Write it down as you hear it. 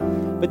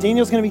But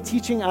Daniel's going to be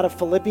teaching out of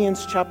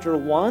Philippians chapter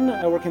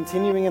 1. We're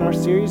continuing in our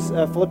series,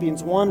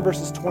 Philippians 1,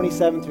 verses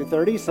 27 through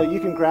 30. So you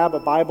can grab a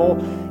Bible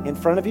in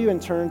front of you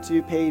and turn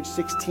to page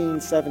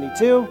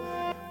 1672.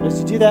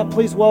 As you do that,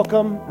 please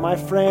welcome my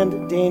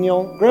friend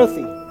Daniel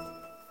Grothe.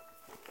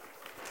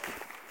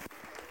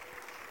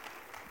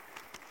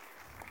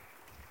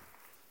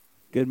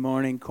 Good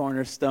morning,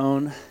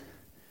 Cornerstone.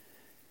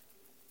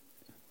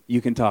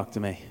 You can talk to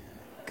me.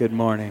 Good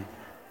morning.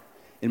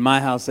 In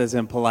my house, as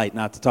in polite,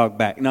 not to talk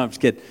back. No, I'm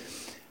just kidding.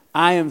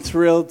 I am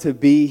thrilled to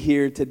be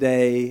here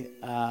today.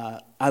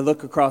 I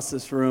look across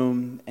this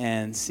room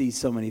and see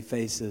so many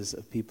faces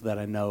of people that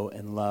I know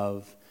and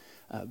love.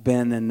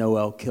 Ben and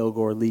Noel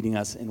Kilgore leading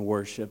us in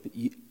worship.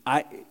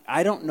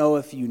 I don't know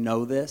if you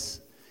know this.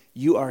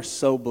 You are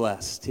so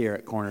blessed here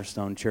at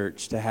Cornerstone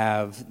Church to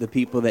have the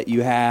people that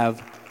you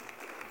have.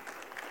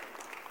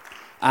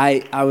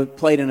 I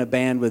played in a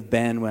band with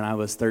Ben when I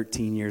was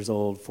 13 years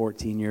old,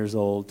 14 years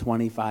old,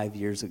 25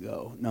 years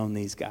ago, known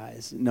these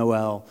guys.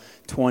 Noelle,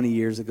 20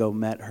 years ago,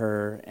 met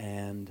her.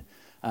 And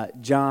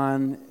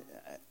John,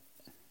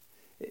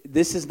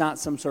 this is not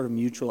some sort of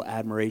mutual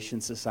admiration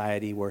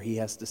society where he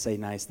has to say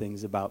nice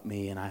things about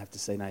me and I have to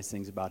say nice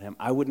things about him.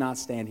 I would not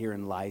stand here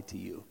and lie to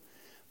you.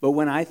 But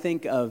when I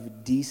think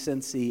of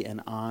decency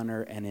and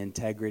honor and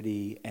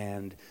integrity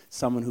and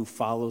someone who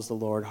follows the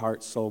Lord,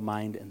 heart, soul,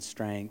 mind, and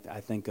strength, I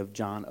think of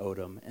John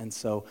Odom. And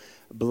so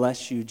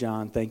bless you,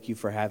 John. Thank you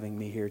for having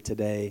me here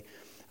today.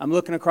 I'm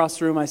looking across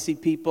the room. I see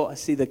people. I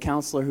see the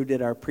counselor who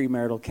did our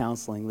premarital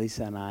counseling,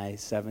 Lisa and I,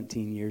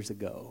 17 years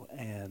ago.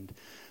 And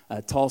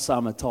Tulsa,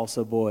 I'm a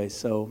Tulsa boy,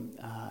 so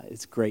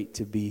it's great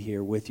to be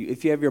here with you.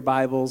 If you have your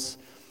Bibles,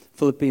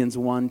 Philippians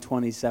 1,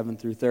 27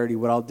 through 30,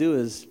 what I'll do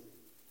is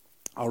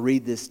I'll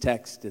read this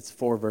text. It's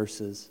 4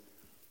 verses,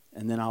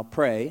 and then I'll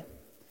pray,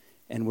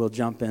 and we'll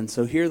jump in.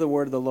 So hear the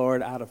word of the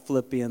Lord out of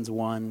Philippians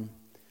 1,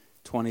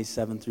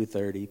 27 through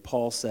 30.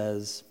 Paul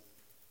says,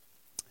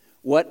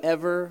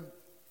 "Whatever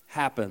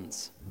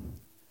happens,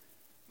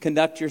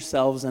 conduct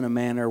yourselves in a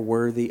manner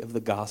worthy of the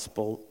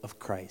gospel of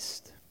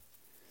Christ.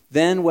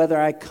 Then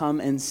whether I come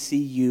and see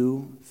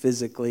you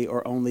physically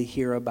or only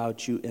hear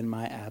about you in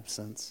my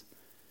absence,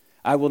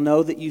 I will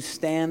know that you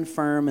stand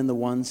firm in the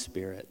one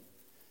Spirit,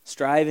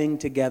 striving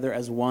together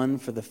as one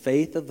for the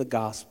faith of the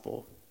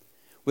gospel,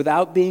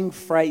 without being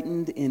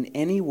frightened in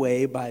any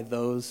way by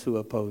those who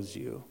oppose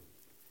you.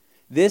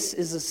 This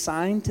is a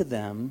sign to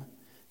them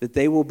that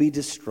they will be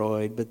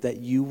destroyed, but that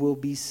you will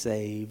be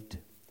saved,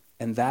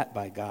 and that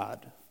by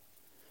God.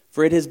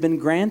 For it has been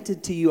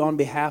granted to you on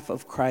behalf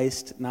of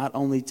Christ not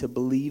only to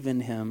believe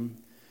in him,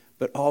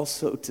 but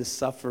also to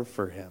suffer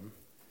for him,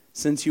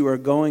 since you are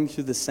going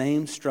through the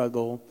same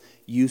struggle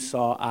you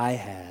saw I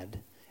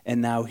had, and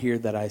now hear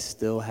that I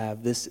still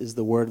have." This is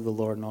the word of the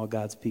Lord, and all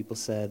God's people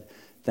said,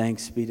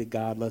 "Thanks be to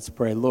God." Let's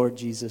pray. Lord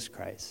Jesus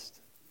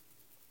Christ,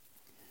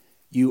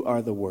 you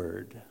are the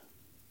Word.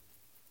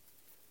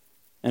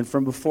 And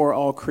from before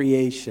all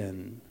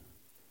creation,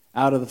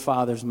 out of the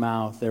Father's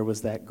mouth, there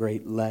was that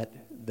great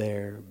 "let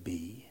there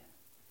be."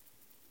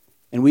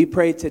 And we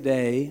pray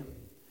today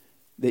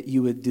that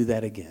you would do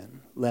that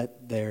again.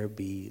 Let there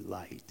be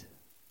light.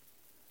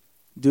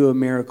 Do a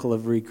miracle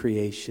of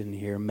recreation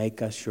here.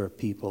 Make us your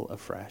people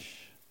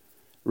afresh.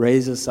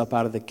 Raise us up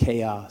out of the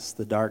chaos,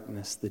 the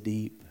darkness, the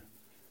deep.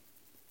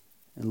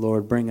 And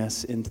Lord, bring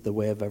us into the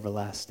way of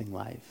everlasting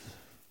life.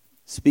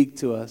 Speak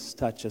to us,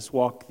 touch us,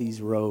 walk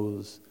these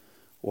rows,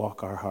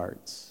 walk our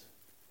hearts.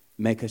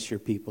 Make us your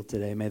people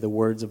today. May the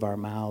words of our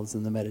mouths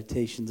and the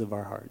meditations of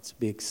our hearts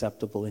be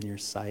acceptable in your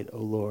sight, O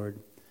Lord,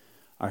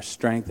 our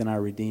strength and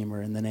our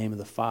Redeemer, in the name of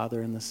the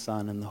Father and the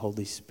Son and the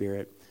Holy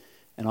Spirit.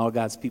 And all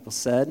God's people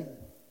said,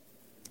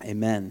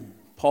 amen.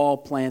 Paul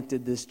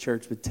planted this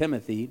church with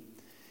Timothy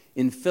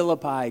in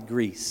Philippi,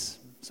 Greece.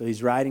 So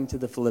he's writing to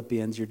the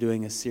Philippians. You're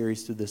doing a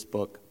series through this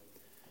book.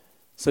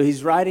 So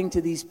he's writing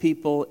to these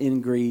people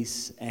in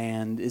Greece,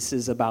 and this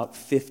is about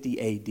 50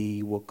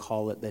 AD, we'll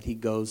call it, that he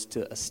goes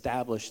to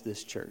establish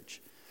this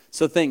church.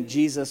 So think,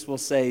 Jesus will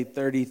say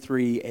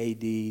 33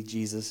 AD,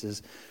 Jesus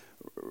is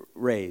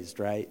raised,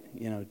 right?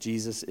 You know,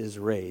 Jesus is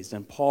raised.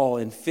 And Paul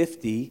in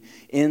 50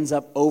 ends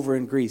up over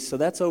in Greece. So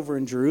that's over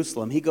in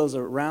Jerusalem. He goes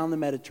around the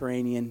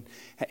Mediterranean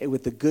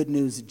with the good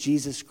news that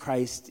Jesus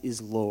Christ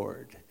is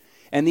Lord.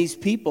 And these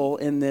people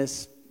in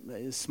this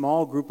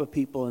small group of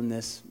people in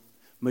this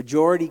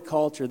majority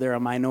culture, they're a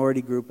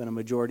minority group and a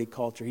majority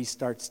culture. He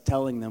starts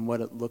telling them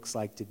what it looks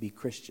like to be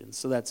Christians.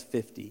 So that's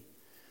 50.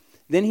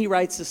 Then he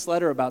writes this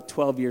letter about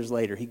 12 years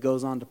later. He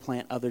goes on to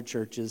plant other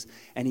churches,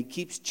 and he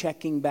keeps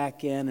checking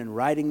back in and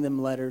writing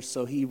them letters.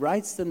 So he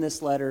writes them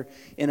this letter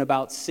in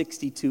about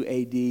 62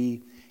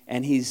 AD,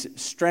 and he's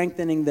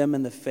strengthening them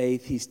in the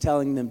faith. He's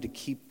telling them to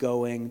keep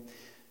going.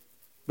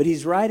 But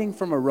he's writing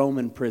from a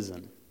Roman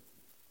prison.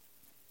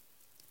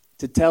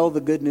 To tell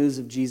the good news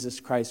of Jesus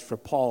Christ for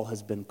Paul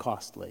has been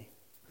costly.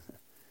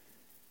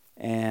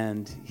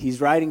 And he's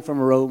writing from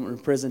a Roman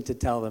prison to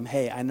tell them,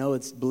 hey, I know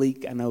it's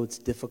bleak, I know it's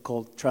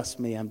difficult, trust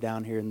me, I'm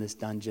down here in this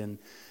dungeon.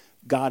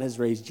 God has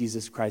raised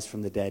Jesus Christ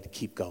from the dead,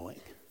 keep going.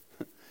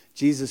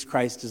 Jesus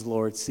Christ is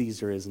Lord,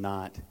 Caesar is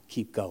not.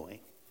 Keep going.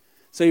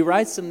 So he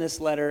writes them this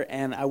letter,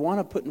 and I want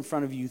to put in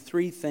front of you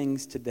three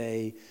things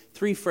today,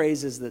 three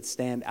phrases that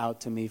stand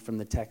out to me from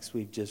the text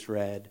we've just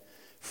read.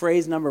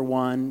 Phrase number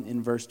 1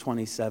 in verse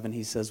 27,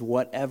 he says,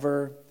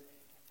 whatever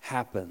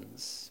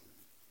happens,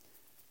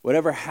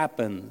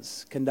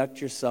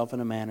 conduct yourself in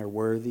a manner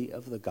worthy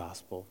of the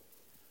gospel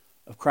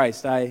of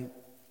Christ.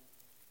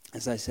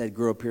 As I said,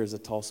 grew up here as a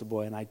Tulsa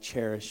boy, and I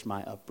cherish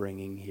my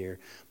upbringing here.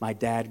 My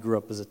dad grew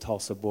up as a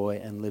Tulsa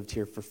boy and lived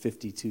here for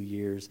 52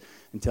 years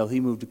until he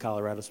moved to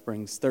Colorado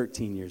Springs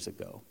 13 years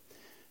ago.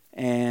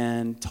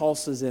 And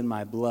Tulsa's in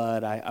my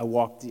blood.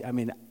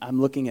 I'm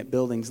looking at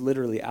buildings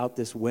literally out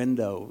this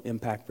window,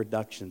 Impact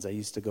Productions. I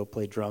used to go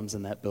play drums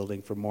in that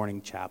building for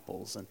morning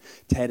chapels, and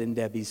Ted and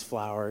Debbie's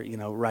Flower,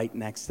 right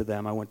next to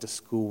them. I went to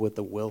school with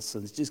the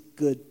Wilsons, just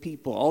good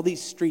people. All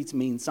these streets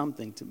mean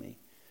something to me.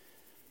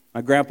 My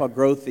grandpa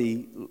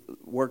Grothy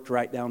worked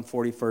right down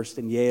 41st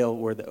in Yale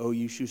where the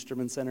OU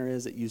Schusterman Center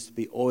is. It used to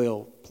be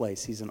oil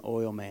place. He's an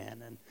oil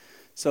man. And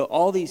so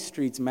all these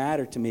streets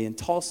matter to me. And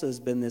Tulsa has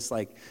been this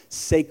like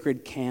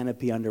sacred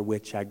canopy under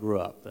which I grew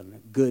up.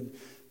 And good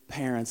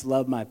parents,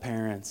 loved my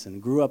parents,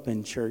 and grew up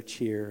in church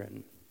here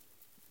and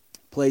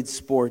played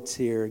sports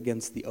here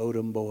against the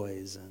Odom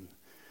boys and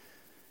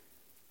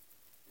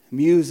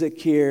music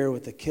here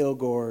with the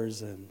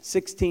Kilgores. And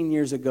 16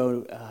 years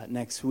ago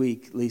next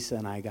week, Lisa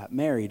and I got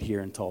married here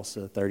in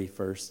Tulsa,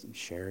 31st and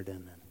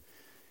Sheridan. And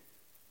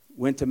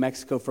went to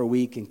Mexico for a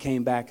week and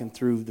came back and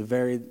threw the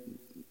very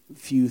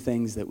few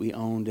things that we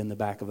owned in the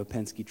back of a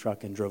Penske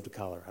truck and drove to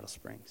Colorado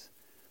Springs.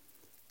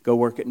 Go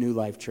work at New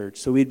Life Church.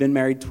 So we'd been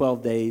married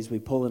 12 days. We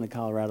pull into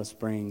Colorado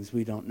Springs.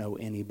 We don't know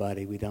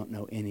anybody. We don't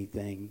know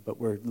anything.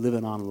 But we're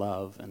living on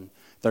love and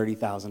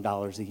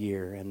 $30,000 a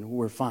year. And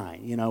we're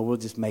fine. We'll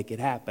just make it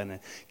happen. And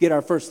get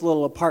our first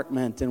little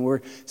apartment. And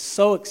we're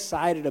so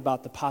excited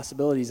about the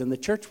possibilities. And the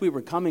church we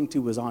were coming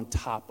to was on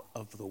top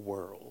of the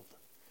world.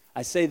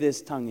 I say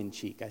this tongue in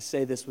cheek. I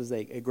say this was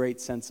a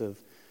great sense of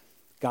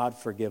God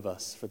forgive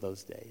us for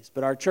those days.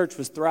 But our church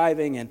was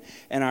thriving, and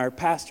our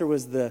pastor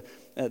was the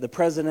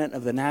president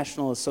of the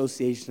National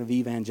Association of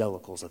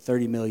Evangelicals, a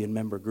 30 million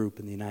member group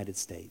in the United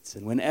States.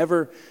 And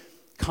whenever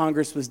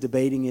Congress was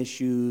debating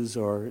issues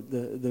or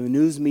the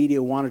news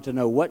media wanted to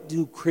know, what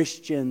do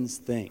Christians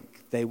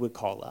think, they would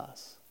call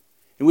us.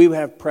 And we would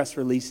have press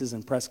releases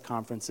and press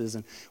conferences.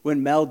 And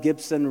when Mel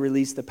Gibson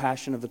released The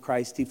Passion of the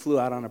Christ, he flew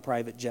out on a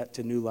private jet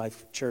to New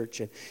Life Church.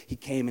 And he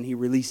came and he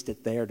released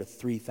it there to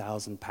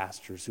 3,000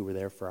 pastors who were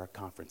there for our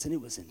conference. And it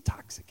was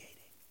intoxicating.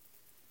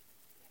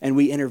 And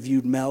we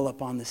interviewed Mel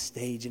up on the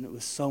stage, and it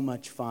was so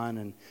much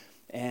fun.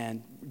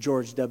 And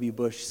George W.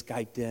 Bush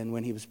Skyped in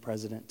when he was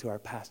president to our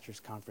pastors'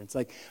 conference.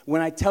 Like,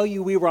 when I tell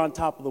you we were on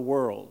top of the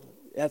world,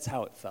 that's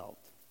how it felt.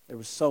 There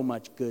was so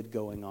much good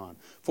going on.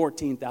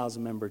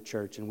 14,000 member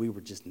church, and we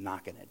were just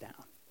knocking it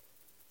down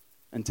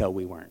until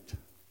we weren't.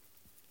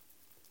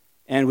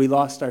 And we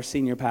lost our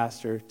senior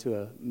pastor to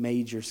a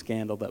major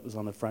scandal that was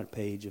on the front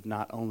page of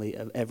not only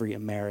of every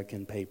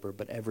American paper,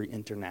 but every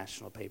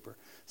international paper.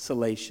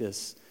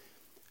 Salacious,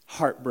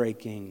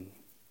 heartbreaking,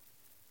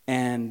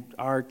 and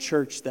our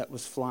church that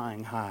was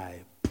flying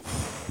high.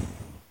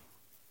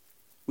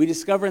 We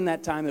discovered in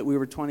that time that we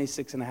were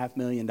 $26.5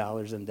 million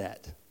in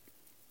debt.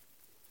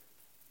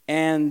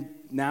 And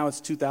now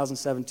it's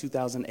 2007,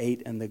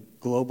 2008, and the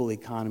global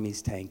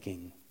economy's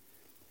tanking.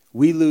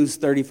 We lose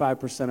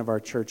 35% of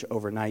our church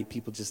overnight,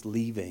 people just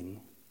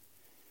leaving.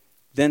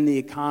 Then the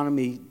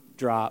economy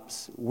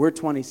drops. We're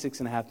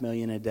 $26.5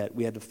 million in debt.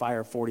 We had to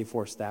fire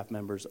 44 staff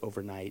members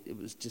overnight. It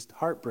was just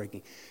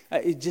heartbreaking.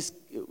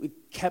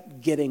 It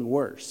kept getting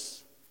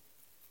worse.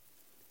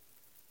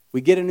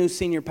 We get a new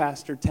senior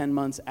pastor 10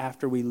 months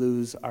after we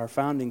lose our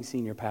founding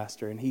senior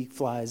pastor, and he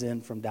flies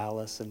in from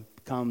Dallas and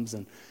comes,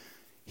 and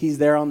he's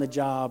there on the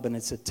job, and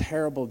it's a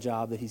terrible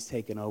job that he's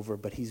taken over,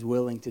 but he's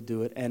willing to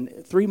do it.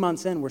 And 3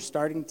 months in, we're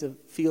starting to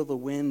feel the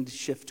wind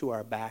shift to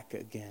our back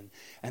again,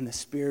 and the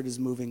Spirit is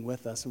moving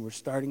with us, and we're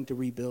starting to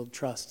rebuild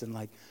trust, and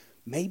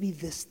maybe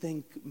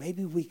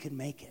we can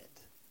make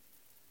it.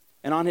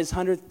 And on his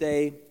 100th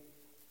day,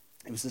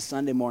 it was a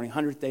Sunday morning,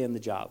 100th day on the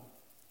job.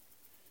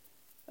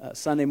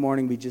 Sunday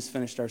morning, we just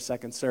finished our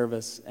second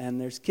service, and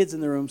there's kids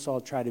in the room, so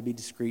I'll try to be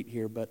discreet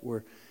here, but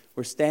we're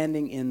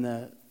standing in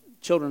the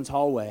children's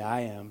hallway,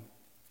 I am,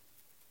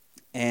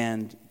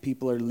 and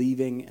people are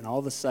leaving, and all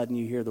of a sudden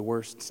you hear the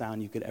worst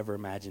sound you could ever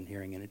imagine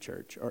hearing in a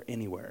church or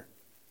anywhere.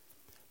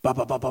 Bop,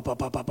 bop, bop, bop, bop,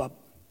 bop, bop, bop.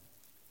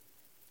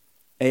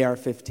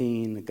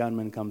 AR-15, the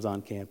gunman comes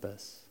on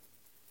campus,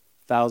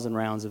 1,000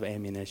 rounds of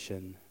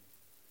ammunition,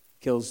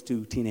 kills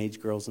 2 teenage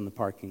girls in the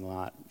parking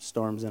lot,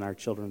 storms in our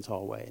children's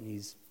hallway, and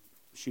he's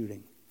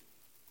shooting.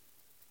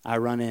 I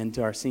run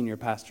into our senior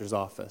pastor's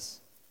office.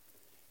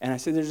 And I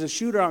said, there's a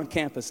shooter on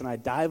campus, and I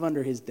dive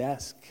under his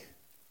desk.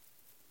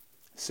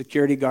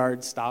 Security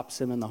guard stops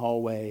him in the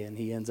hallway, and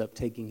he ends up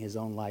taking his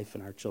own life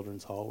in our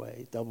children's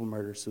hallway. Double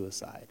murder,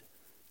 suicide,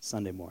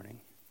 Sunday morning.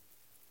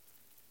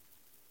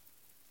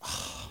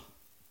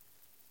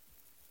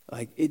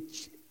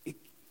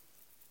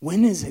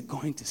 When is it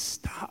going to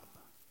stop?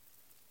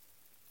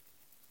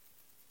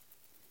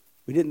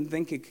 We didn't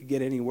think it could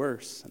get any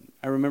worse.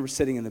 I remember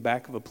sitting in the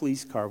back of a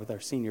police car with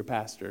our senior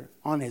pastor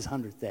on his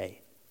 100th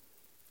day.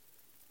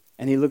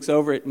 And he looks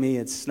over at me.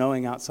 It's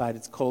snowing outside.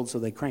 It's cold, so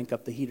they crank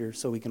up the heater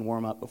so we can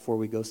warm up before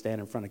we go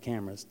stand in front of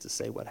cameras to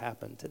say what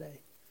happened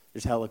today.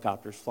 There's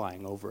helicopters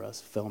flying over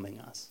us, filming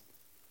us.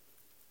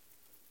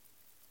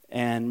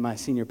 And my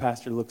senior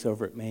pastor looks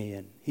over at me,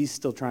 and he's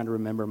still trying to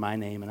remember my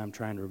name, and I'm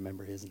trying to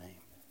remember his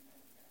name.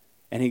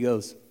 And he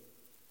goes,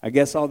 I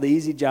guess all the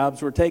easy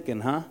jobs were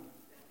taken, huh?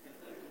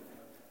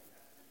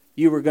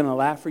 You were going to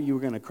laugh or you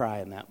were going to cry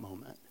in that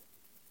moment.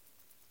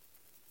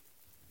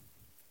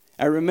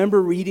 I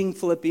remember reading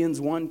Philippians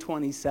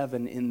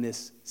 1:27 in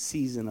this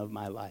season of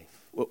my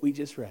life, what we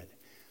just read.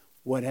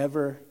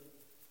 Whatever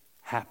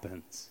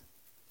happens,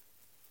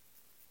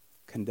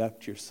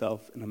 conduct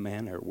yourself in a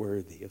manner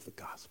worthy of the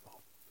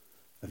gospel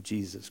of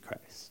Jesus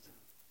Christ.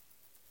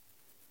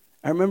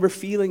 I remember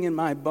feeling in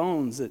my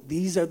bones that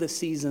these are the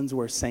seasons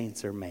where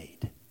saints are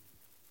made.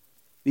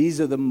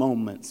 These are the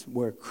moments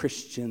where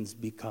Christians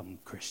become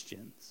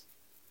Christians.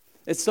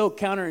 It's so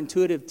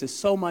counterintuitive to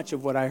so much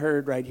of what I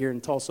heard right here in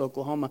Tulsa,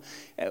 Oklahoma.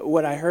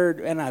 What I heard,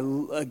 and I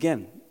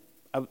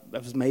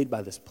was made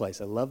by this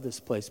place. I love this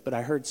place. But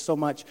I heard so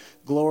much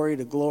glory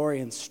to glory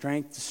and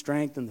strength to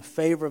strength and the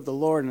favor of the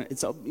Lord. And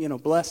it's,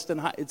 blessed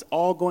and high. It's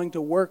all going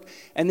to work.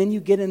 And then you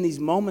get in these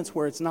moments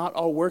where it's not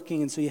all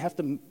working. And so you have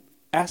to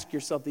ask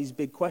yourself these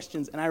big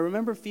questions. And I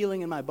remember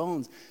feeling in my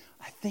bones,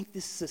 I think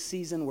this is a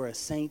season where a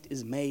saint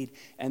is made.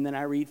 And then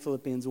I read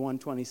Philippians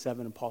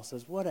 1:27, and Paul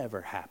says,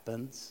 whatever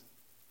happens,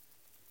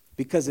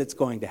 because it's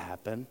going to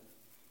happen.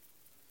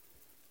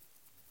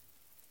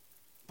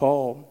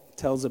 Paul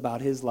tells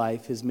about his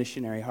life, his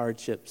missionary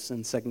hardships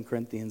in 2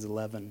 Corinthians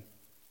 11.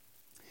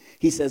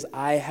 He says,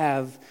 I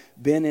have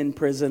been in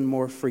prison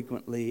more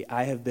frequently.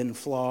 I have been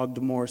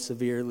flogged more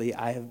severely.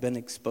 I have been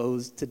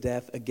exposed to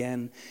death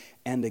again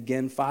and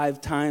again. 5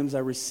 times I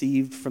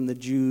received from the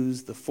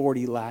Jews the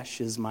 40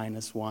 lashes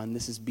minus 1.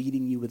 This is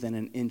beating you within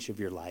an inch of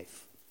your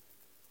life.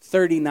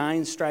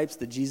 39 stripes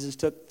that Jesus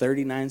took,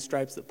 39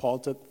 stripes that Paul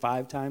took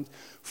 5 times.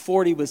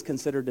 40 was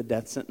considered a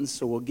death sentence,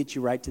 so we'll get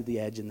you right to the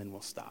edge and then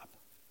we'll stop.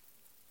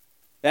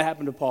 That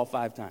happened to Paul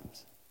 5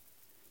 times.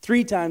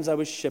 3 times I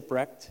was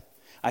shipwrecked.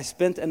 I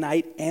spent a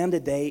night and a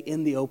day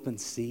in the open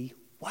sea.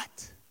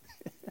 What?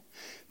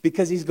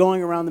 Because he's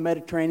going around the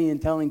Mediterranean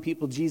telling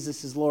people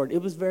Jesus is Lord.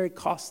 It was very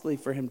costly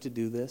for him to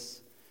do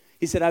this.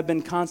 He said, I've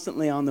been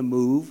constantly on the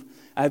move.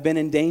 I've been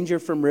in danger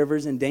from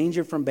rivers, in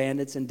danger from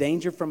bandits, in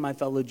danger from my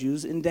fellow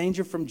Jews, in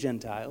danger from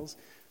Gentiles,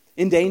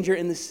 in danger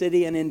in the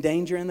city and in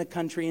danger in the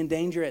country, in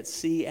danger at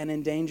sea and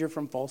in danger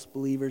from false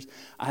believers.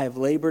 I have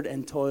labored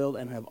and toiled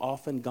and have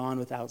often gone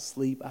without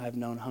sleep. I have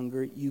known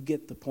hunger. You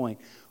get the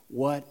point.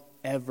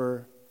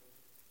 Whatever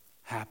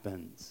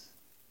happens,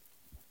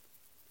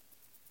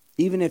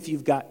 even if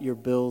you've got your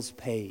bills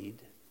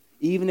paid,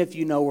 even if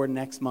you know where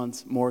next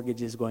month's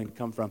mortgage is going to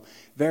come from,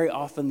 very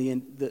often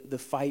the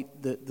fight,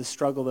 the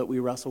struggle that we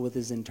wrestle with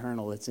is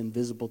internal. It's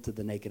invisible to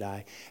the naked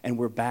eye. And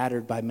we're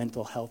battered by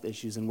mental health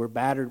issues, and we're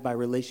battered by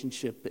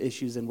relationship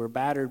issues, and we're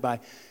battered by...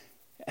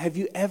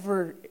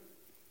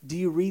 Do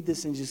you read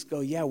this and just go,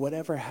 yeah,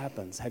 whatever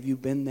happens? Have you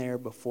been there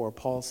before?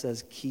 Paul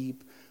says,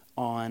 keep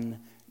on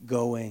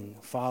going.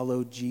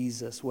 Follow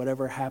Jesus.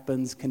 Whatever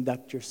happens,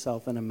 conduct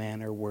yourself in a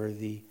manner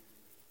worthy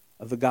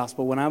of the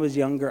gospel. When I was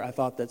younger, I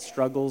thought that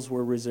struggles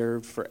were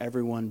reserved for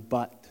everyone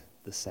but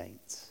the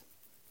saints.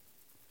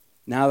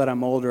 Now that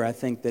I'm older, I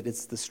think that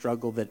it's the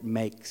struggle that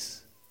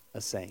makes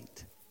a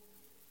saint.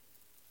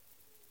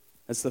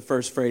 That's the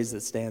first phrase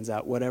that stands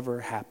out. Whatever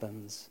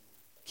happens,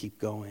 keep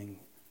going.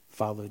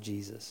 Follow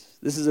Jesus.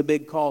 This is a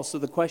big call. So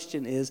the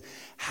question is,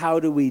 how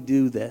do we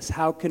do this?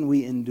 How can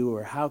we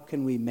endure? How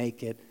can we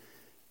make it?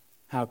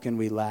 How can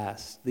we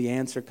last? The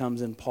answer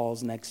comes in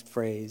Paul's next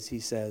phrase. He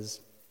says,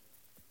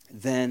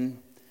 then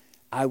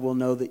I will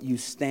know that you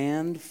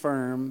stand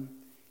firm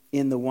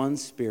in the one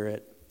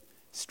Spirit,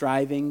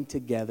 striving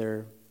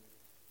together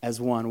as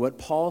one. What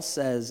Paul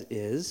says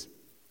is,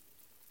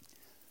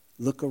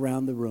 look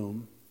around the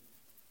room,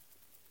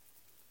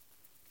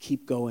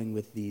 keep going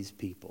with these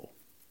people.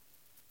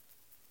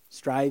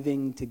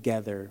 Striving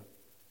together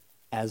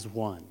as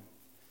one.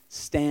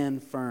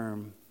 Stand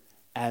firm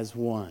as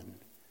one.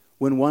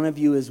 When one of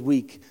you is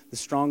weak, the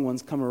strong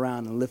ones come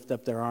around and lift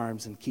up their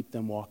arms and keep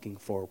them walking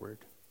forward.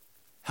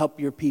 Help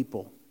your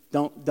people.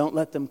 Don't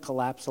let them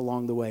collapse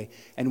along the way.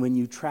 And when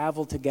you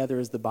travel together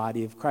as the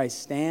body of Christ,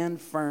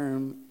 stand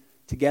firm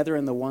together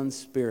in the one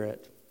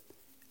Spirit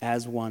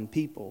as one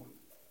people.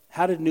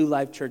 How did New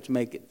Life Church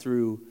make it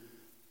through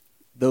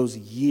those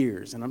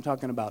years? And I'm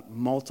talking about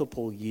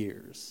multiple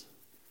years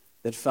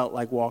that felt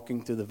like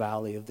walking through the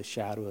valley of the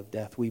shadow of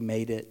death. We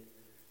made it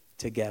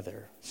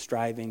together,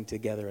 striving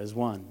together as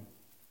one.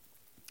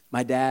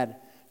 My dad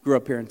grew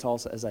up here in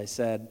Tulsa, as I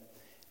said,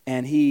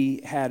 and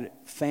he had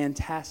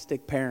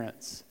fantastic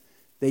parents.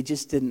 They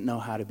just didn't know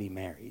how to be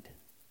married.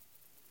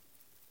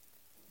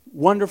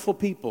 Wonderful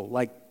people,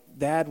 like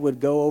Dad would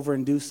go over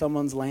and do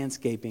someone's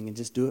landscaping and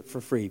just do it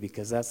for free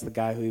because that's the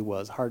guy who he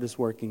was, hardest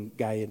working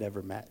guy he'd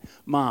ever met.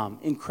 Mom,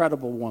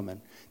 incredible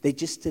woman. They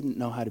just didn't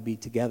know how to be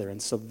together.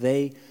 And so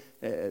they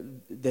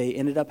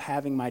ended up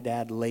having my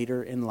dad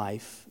later in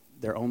life,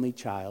 their only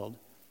child,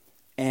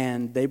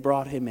 and they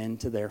brought him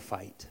into their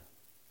fight.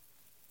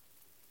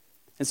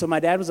 And so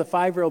my dad was a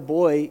 5-year-old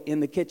boy in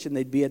the kitchen.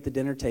 They'd be at the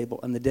dinner table,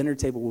 and the dinner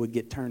table would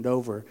get turned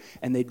over,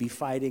 and they'd be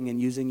fighting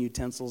and using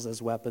utensils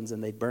as weapons,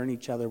 and they'd burn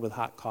each other with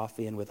hot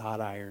coffee and with hot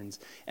irons.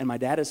 And my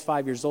dad is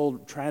 5 years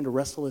old trying to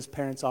wrestle his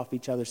parents off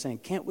each other, saying,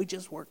 can't we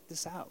just work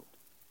this out?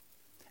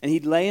 And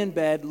he'd lay in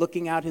bed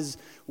looking out his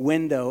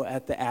window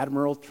at the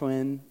Admiral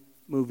Twin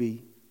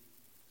movie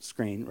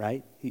screen,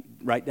 right?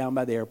 Right down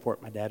by the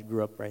airport. My dad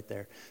grew up right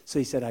there. So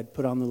he said I'd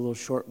put on the little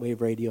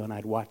shortwave radio and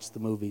I'd watch the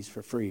movies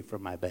for free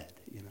from my bed,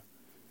 you know.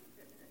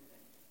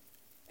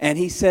 And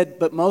he said,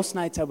 but most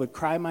nights I would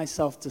cry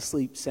myself to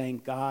sleep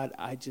saying, God,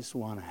 I just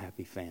want a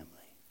happy family.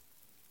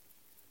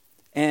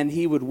 And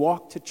he would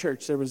walk to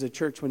church. There was a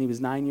church when he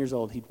was 9 years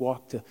old. He'd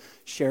walk to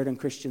Sheridan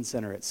Christian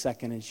Center at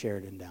 2nd and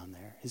Sheridan down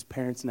there. His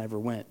parents never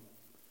went,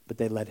 but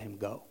they let him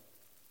go.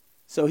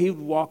 So he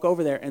would walk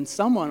over there, and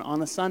someone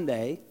on a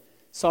Sunday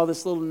saw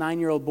this little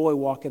 9-year-old boy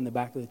walk in the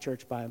back of the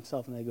church by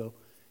himself, and they go,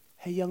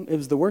 hey, it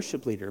was the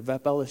worship leader,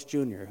 Vep Ellis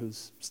Jr.,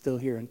 who's still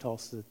here in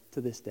Tulsa to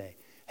this day.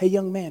 Hey,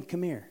 young man,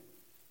 come here.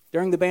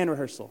 During the band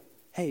rehearsal,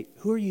 hey,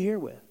 who are you here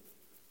with?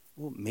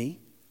 Well, me.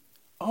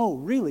 Oh,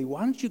 really?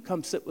 Why don't you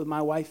come sit with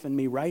my wife and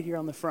me right here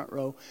on the front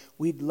row?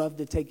 We'd love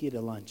to take you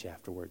to lunch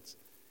afterwards.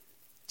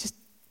 Just,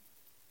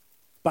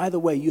 by the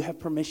way, you have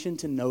permission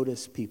to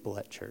notice people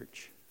at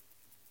church,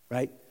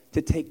 right?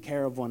 To take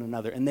care of one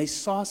another. And they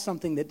saw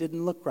something that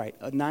didn't look right,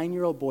 a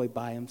 9-year-old boy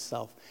by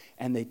himself,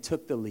 and they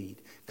took the lead.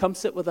 Come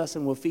sit with us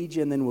and we'll feed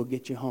you and then we'll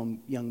get you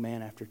home, young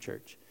man, after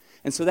church.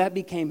 And so that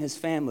became his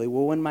family.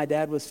 Well, when my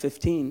dad was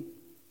 15,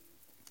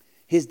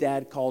 his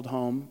dad called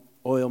home,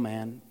 oil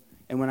man.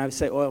 And when I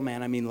say oil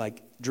man, I mean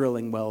like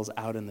drilling wells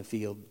out in the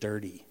field,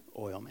 dirty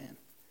oil man.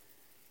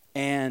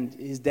 And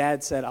his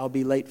dad said, I'll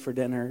be late for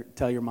dinner.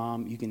 Tell your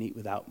mom you can eat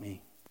without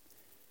me.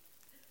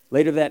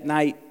 Later that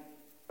night,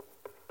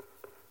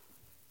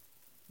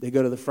 they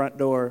go to the front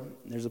door.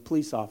 There's a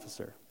police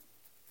officer.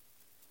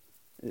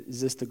 Is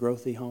this the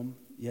Grothe home?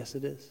 Yes,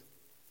 it is.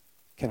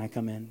 Can I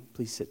come in?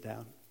 Please sit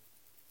down.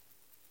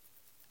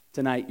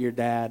 Tonight, your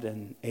dad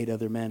and 8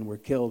 other men were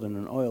killed in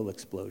an oil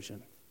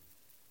explosion.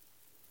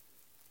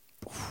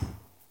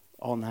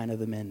 All 9 of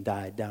the men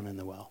died down in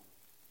the well.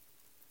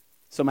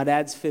 So my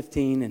dad's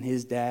 15, and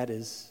his dad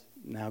is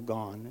now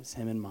gone. It's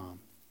him and mom.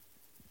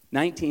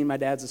 19, my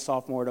dad's a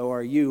sophomore at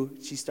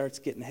ORU. She starts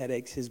getting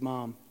headaches, his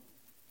mom.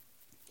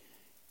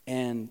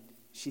 And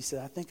she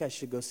said, I think I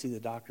should go see the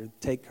doctor.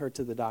 Take her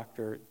to the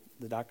doctor.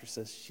 The doctor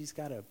says, she's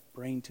got a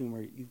brain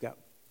tumor. You've got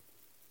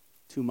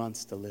 2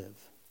 months to live.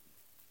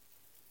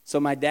 So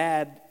my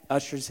dad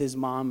ushers his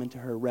mom into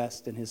her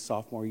rest in his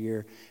sophomore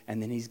year,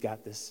 and then he's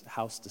got this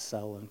house to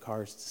sell and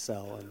cars to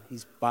sell, and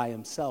he's by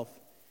himself.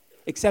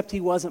 Except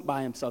he wasn't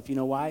by himself. You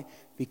know why?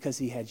 Because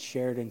he had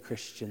Sheridan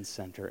Christian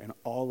Center and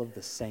all of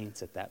the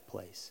saints at that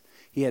place.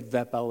 He had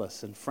Vep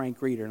Ellis and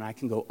Frank Reeder, and I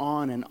can go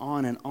on and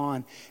on and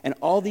on. And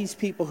all these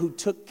people who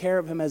took care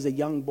of him as a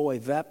young boy.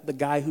 Vep, the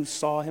guy who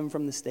saw him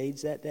from the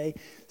stage that day,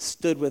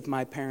 stood with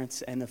my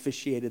parents and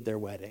officiated their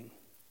wedding.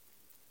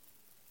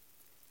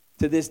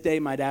 To this day,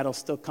 my dad will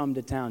still come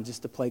to town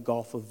just to play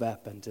golf with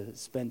Vep and to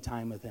spend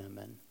time with him.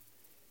 And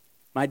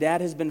my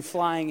dad has been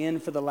flying in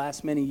for the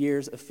last many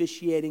years,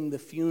 officiating the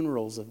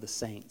funerals of the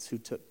saints who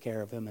took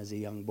care of him as a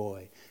young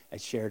boy at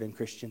Sheridan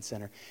Christian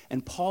Center.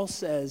 And Paul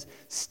says,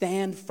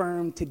 stand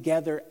firm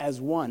together as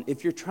one.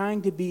 If you're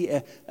trying to be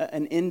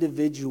an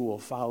individual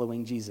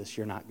following Jesus,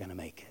 you're not going to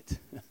make it.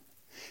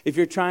 If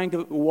you're trying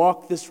to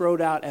walk this road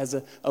out as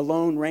a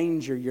lone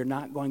ranger, you're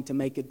not going to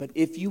make it. But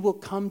if you will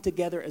come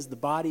together as the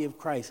body of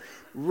Christ,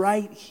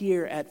 right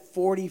here at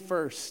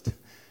 41st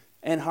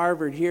and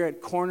Harvard, here at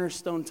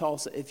Cornerstone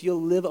Tulsa, if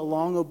you'll live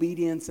along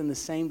obedience in the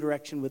same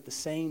direction with the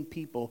same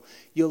people,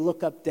 you'll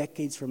look up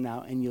decades from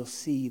now and you'll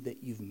see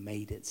that you've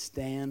made it.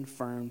 Stand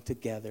firm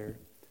together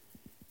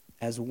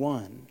as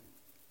one.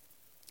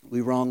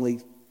 We wrongly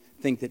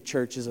think that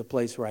church is a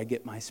place where I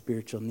get my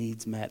spiritual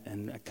needs met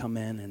and I come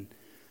in and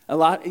a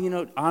lot,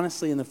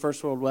 honestly, in the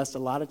First World West, a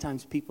lot of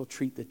times people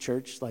treat the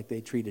church like they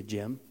treat a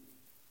gym.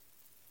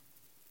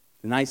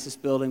 The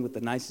nicest building with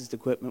the nicest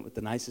equipment, with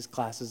the nicest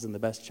classes and the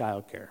best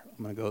childcare.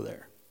 I'm going to go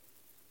there.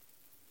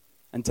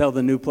 Until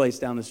the new place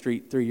down the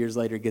street 3 years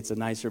later gets a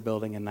nicer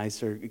building and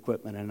nicer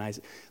equipment and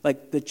nicer.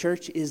 Like, the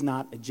church is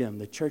not a gym.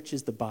 The church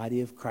is the body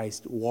of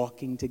Christ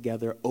walking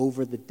together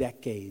over the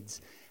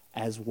decades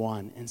as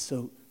one. And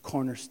so,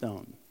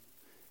 Cornerstone,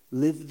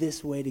 live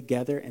this way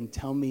together and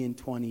tell me in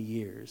 20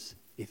 years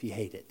if you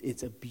hate it.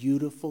 It's a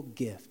beautiful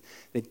gift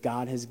that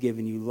God has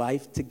given you,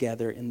 life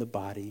together in the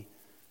body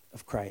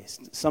of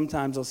Christ.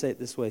 Sometimes, I'll say it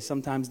this way,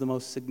 sometimes the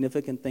most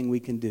significant thing we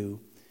can do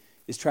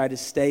is try to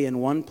stay in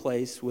one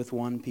place with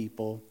one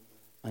people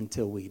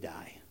until we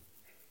die.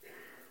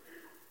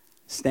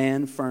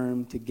 Stand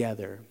firm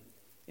together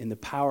in the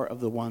power of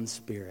the one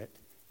Spirit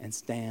and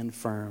stand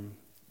firm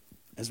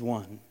as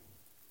one.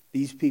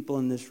 These people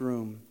in this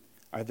room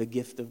are the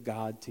gift of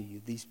God to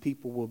you. These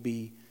people will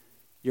be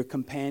your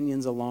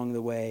companions along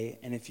the way,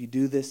 and if you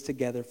do this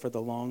together for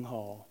the long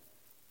haul,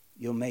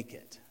 you'll make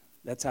it.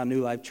 That's how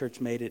New Life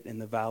Church made it in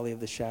the valley of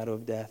the shadow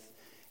of death,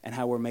 and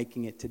how we're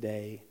making it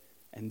today,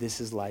 and this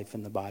is life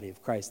in the body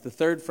of Christ. The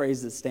third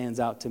phrase that stands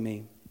out to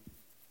me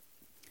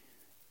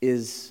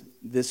is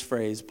this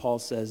phrase. Paul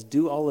says,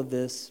 do all of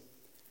this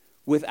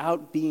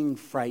without being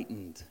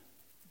frightened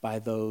by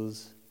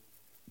those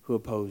who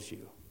oppose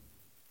you.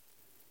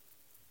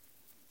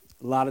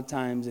 A lot of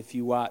times if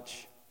you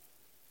watch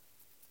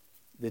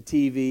the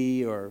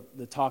TV or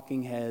the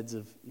talking heads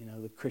of,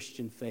 the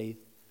Christian faith,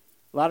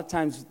 a lot of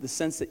times the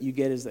sense that you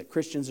get is that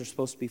Christians are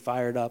supposed to be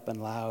fired up and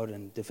loud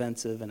and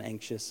defensive and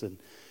anxious. And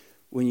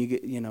when you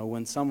get,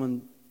 when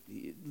someone,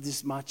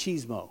 this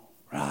machismo,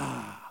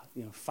 rah,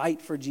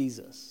 fight for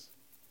Jesus.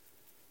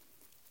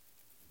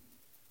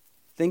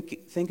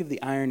 Think of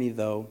the irony,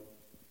 though,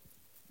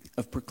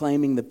 of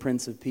proclaiming the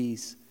Prince of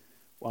Peace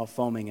while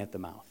foaming at the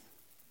mouth.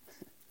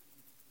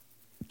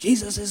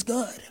 Jesus is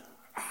good.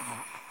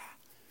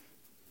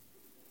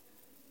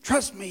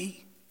 Trust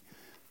me.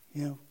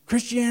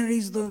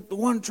 Christianity's the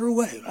one true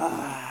way.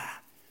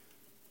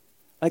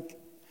 Like,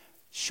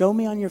 show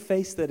me on your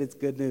face that it's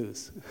good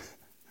news.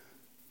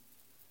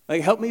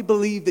 Like, help me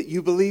believe that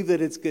you believe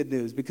that it's good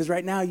news. Because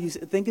right now, you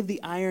think of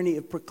the irony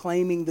of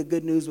proclaiming the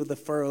good news with a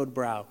furrowed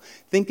brow.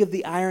 Think of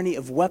the irony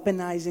of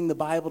weaponizing the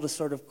Bible to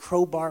sort of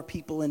crowbar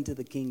people into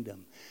the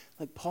kingdom.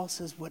 Like Paul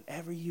says,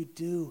 whatever you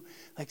do,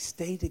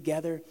 stay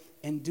together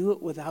and do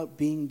it without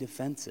being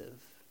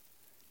defensive.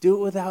 Do it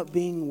without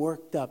being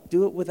worked up.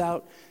 Do it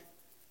without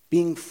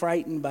being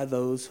frightened by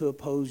those who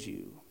oppose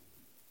you.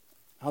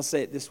 I'll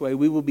say it this way.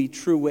 We will be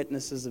true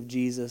witnesses of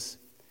Jesus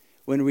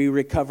when we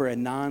recover a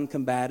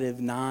non-combative,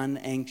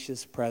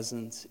 non-anxious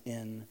presence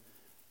in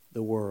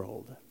the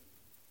world.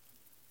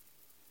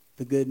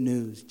 The good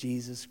news,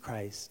 Jesus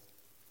Christ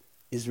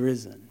is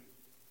risen.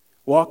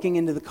 Walking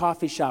into the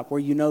coffee shop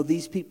where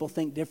these people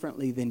think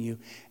differently than you,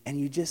 and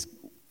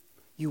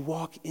you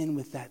walk in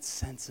with that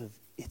sense of,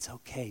 it's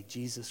okay,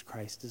 Jesus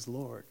Christ is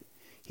Lord.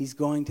 He's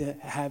going to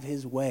have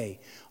his way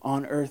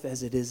on earth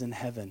as it is in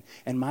heaven.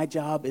 And my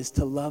job is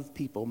to love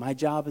people. My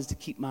job is to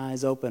keep my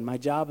eyes open. My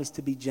job is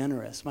to be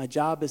generous. My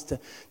job is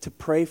to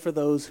pray for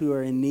those who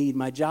are in need.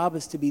 My job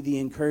is to be the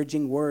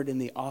encouraging word in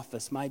the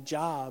office. My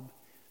job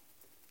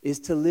is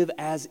to live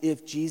as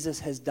if Jesus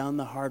has done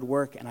the hard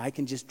work and I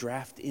can just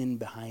draft in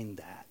behind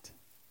that.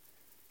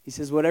 He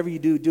says, whatever you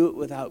do, do it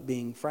without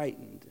being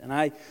frightened. And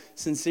I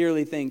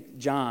sincerely think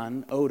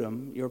John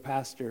Odom, your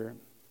pastor,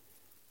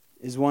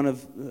 is one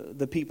of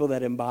the people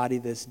that embody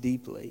this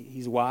deeply.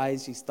 He's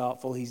wise, he's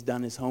thoughtful, he's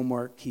done his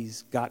homework,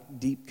 he's got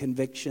deep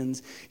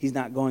convictions, he's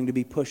not going to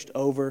be pushed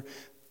over,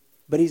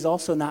 but he's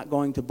also not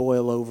going to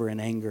boil over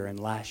in anger and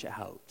lash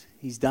out.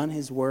 He's done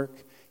his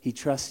work, he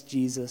trusts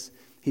Jesus,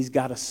 he's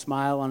got a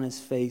smile on his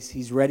face,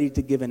 he's ready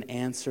to give an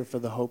answer for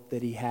the hope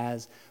that he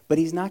has, but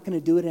he's not going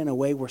to do it in a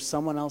way where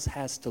someone else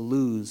has to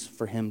lose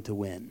for him to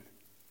win.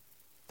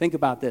 Think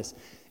about this.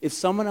 If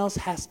someone else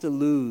has to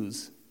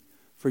lose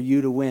for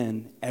you to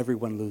win,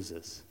 everyone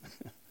loses.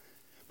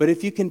 But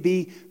if you can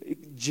be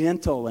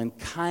gentle and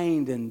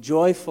kind and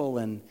joyful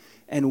and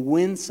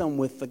winsome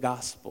with the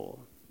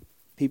gospel,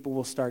 people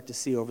will start to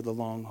see over the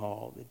long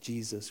haul that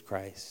Jesus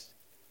Christ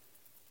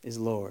is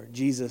Lord.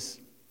 Jesus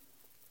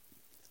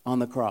on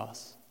the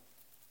cross,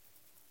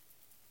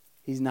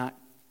 he's not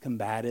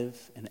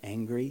combative and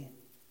angry.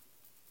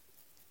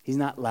 He's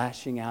not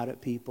lashing out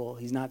at people.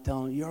 He's not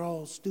telling them, you're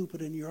all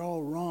stupid and you're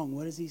all wrong.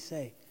 What does he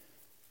say?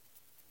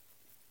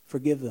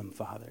 Forgive them,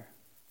 Father,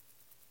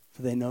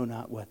 for they know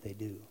not what they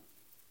do.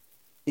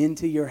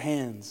 Into your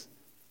hands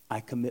I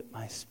commit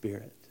my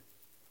spirit.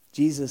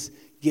 Jesus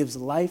gives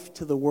life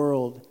to the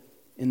world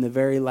in the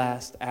very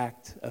last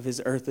act of his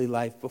earthly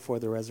life before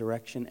the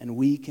resurrection, and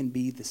we can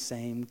be the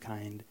same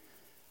kind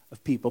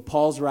of people.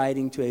 Paul's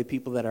writing to a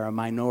people that are a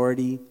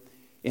minority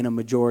in a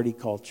majority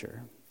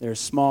culture. They're a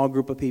small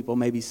group of people,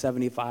 maybe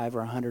 75 or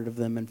 100 of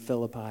them in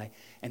Philippi,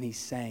 and he's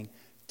saying,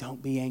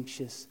 don't be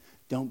anxious,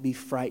 don't be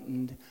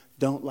frightened,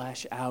 don't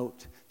lash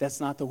out. That's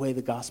not the way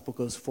the gospel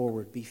goes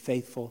forward. Be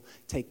faithful,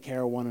 take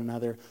care of one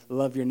another,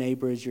 love your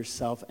neighbor as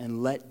yourself,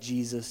 and let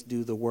Jesus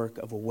do the work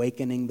of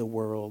awakening the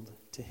world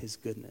to his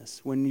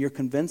goodness. When you're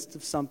convinced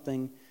of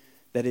something,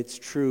 that it's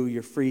true,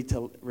 you're free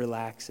to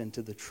relax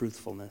into the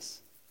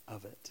truthfulness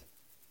of it.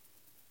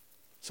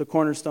 So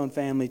Cornerstone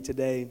family,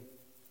 today,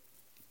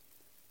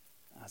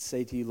 I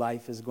say to you,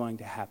 life is going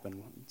to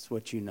happen. It's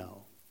what you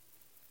know.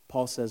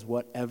 Paul says,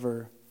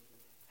 whatever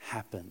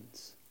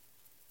happens,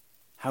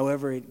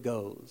 however it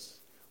goes,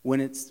 when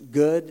it's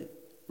good,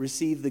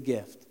 receive the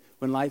gift.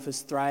 When life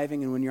is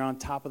thriving and when you're on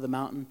top of the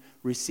mountain,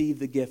 receive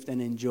the gift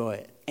and enjoy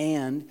it.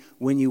 And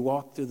when you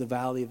walk through the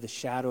valley of the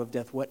shadow of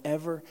death,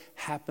 whatever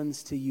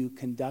happens to you,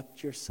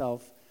 conduct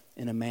yourself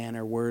in a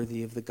manner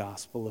worthy of the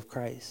gospel of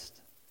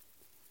Christ.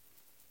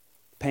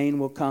 Pain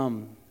will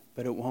come,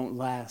 but it won't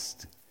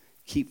last.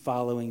 keep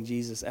following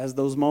Jesus. As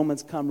those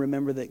moments come,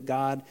 remember that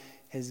God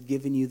has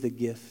given you the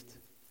gift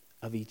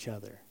of each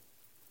other.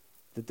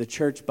 That the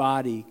church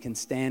body can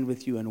stand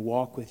with you and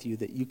walk with you,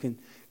 that you can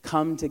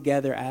come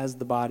together as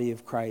the body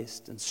of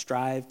Christ and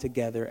strive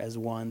together as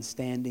one,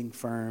 standing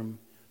firm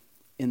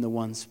in the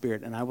one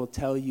Spirit. And I will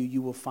tell you,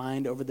 you will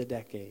find over the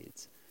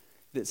decades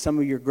that some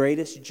of your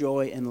greatest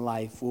joy in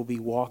life will be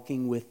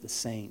walking with the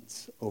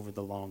saints over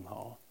the long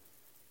haul.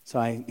 So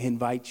I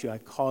invite you, I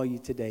call you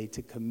today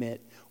to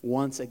commit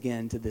once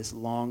again to this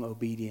long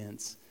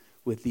obedience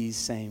with these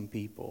same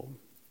people.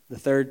 The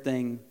third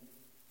thing,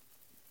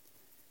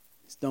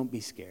 don't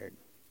be scared.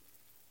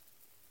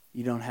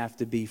 You don't have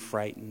to be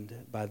frightened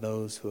by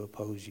those who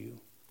oppose you.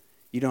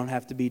 You don't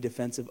have to be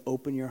defensive.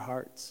 Open your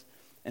hearts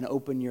and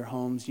open your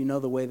homes. You know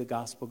the way the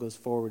gospel goes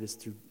forward is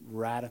through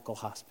radical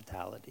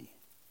hospitality,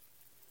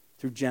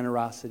 through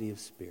generosity of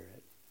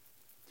spirit,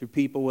 through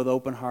people with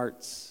open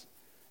hearts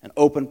and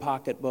open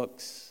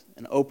pocketbooks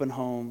and open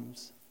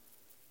homes.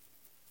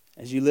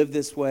 As you live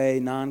this way,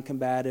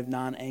 non-combative,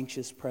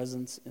 non-anxious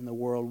presence in the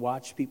world,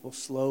 watch people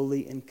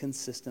slowly and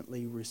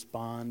consistently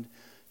respond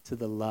to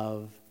the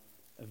love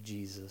of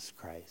Jesus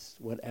Christ.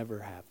 Whatever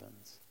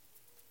happens,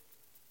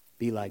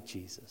 be like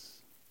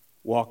Jesus.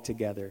 Walk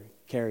together,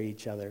 carry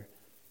each other,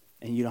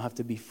 and you don't have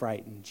to be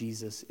frightened.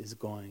 Jesus is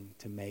going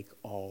to make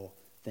all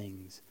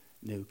things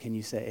new. Can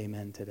you say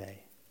amen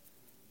today?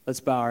 Let's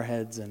bow our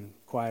heads and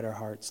quiet our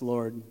hearts.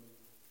 Lord,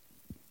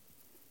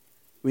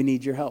 we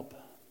need your help.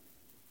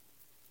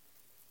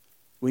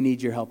 We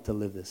need your help to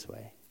live this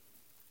way.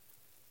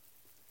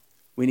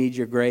 We need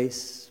your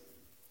grace.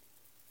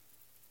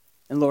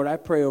 And Lord, I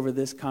pray over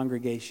this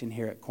congregation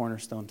here at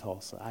Cornerstone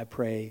Tulsa. I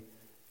pray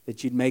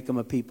that you'd make them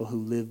a people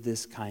who live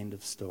this kind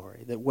of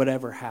story, that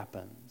whatever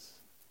happens,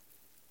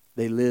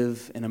 they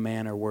live in a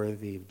manner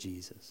worthy of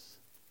Jesus.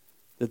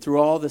 That through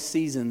all the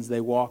seasons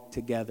they walk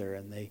together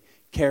and they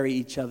carry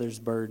each other's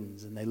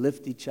burdens and they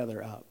lift each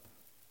other up.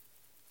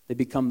 They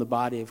become the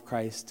body of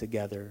Christ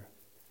together.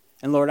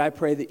 And Lord, I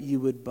pray that you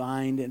would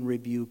bind and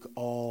rebuke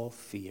all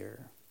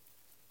fear.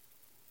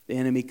 The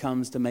enemy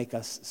comes to make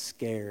us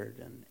scared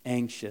and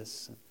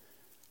anxious.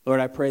 Lord,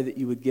 I pray that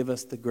you would give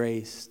us the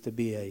grace to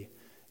be a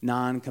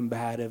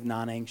non-combative,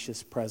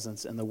 non-anxious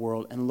presence in the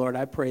world. And Lord,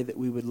 I pray that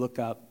we would look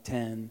up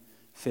 10,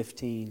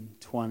 15,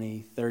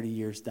 20, 30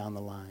 years down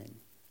the line.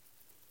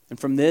 And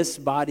from this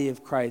body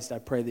of Christ, I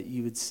pray that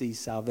you would see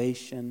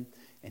salvation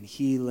and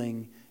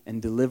healing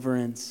and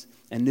deliverance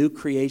and new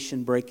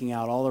creation breaking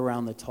out all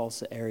around the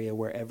Tulsa area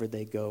wherever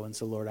they go. And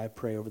so, Lord, I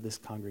pray over this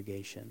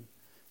congregation.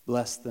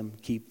 Bless them,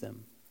 keep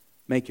them.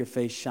 Make your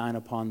face shine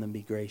upon them,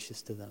 be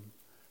gracious to them.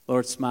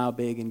 Lord, smile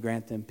big and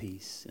grant them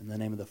peace. In the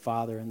name of the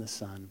Father and the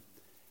Son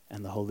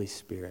and the Holy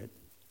Spirit,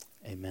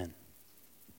 amen.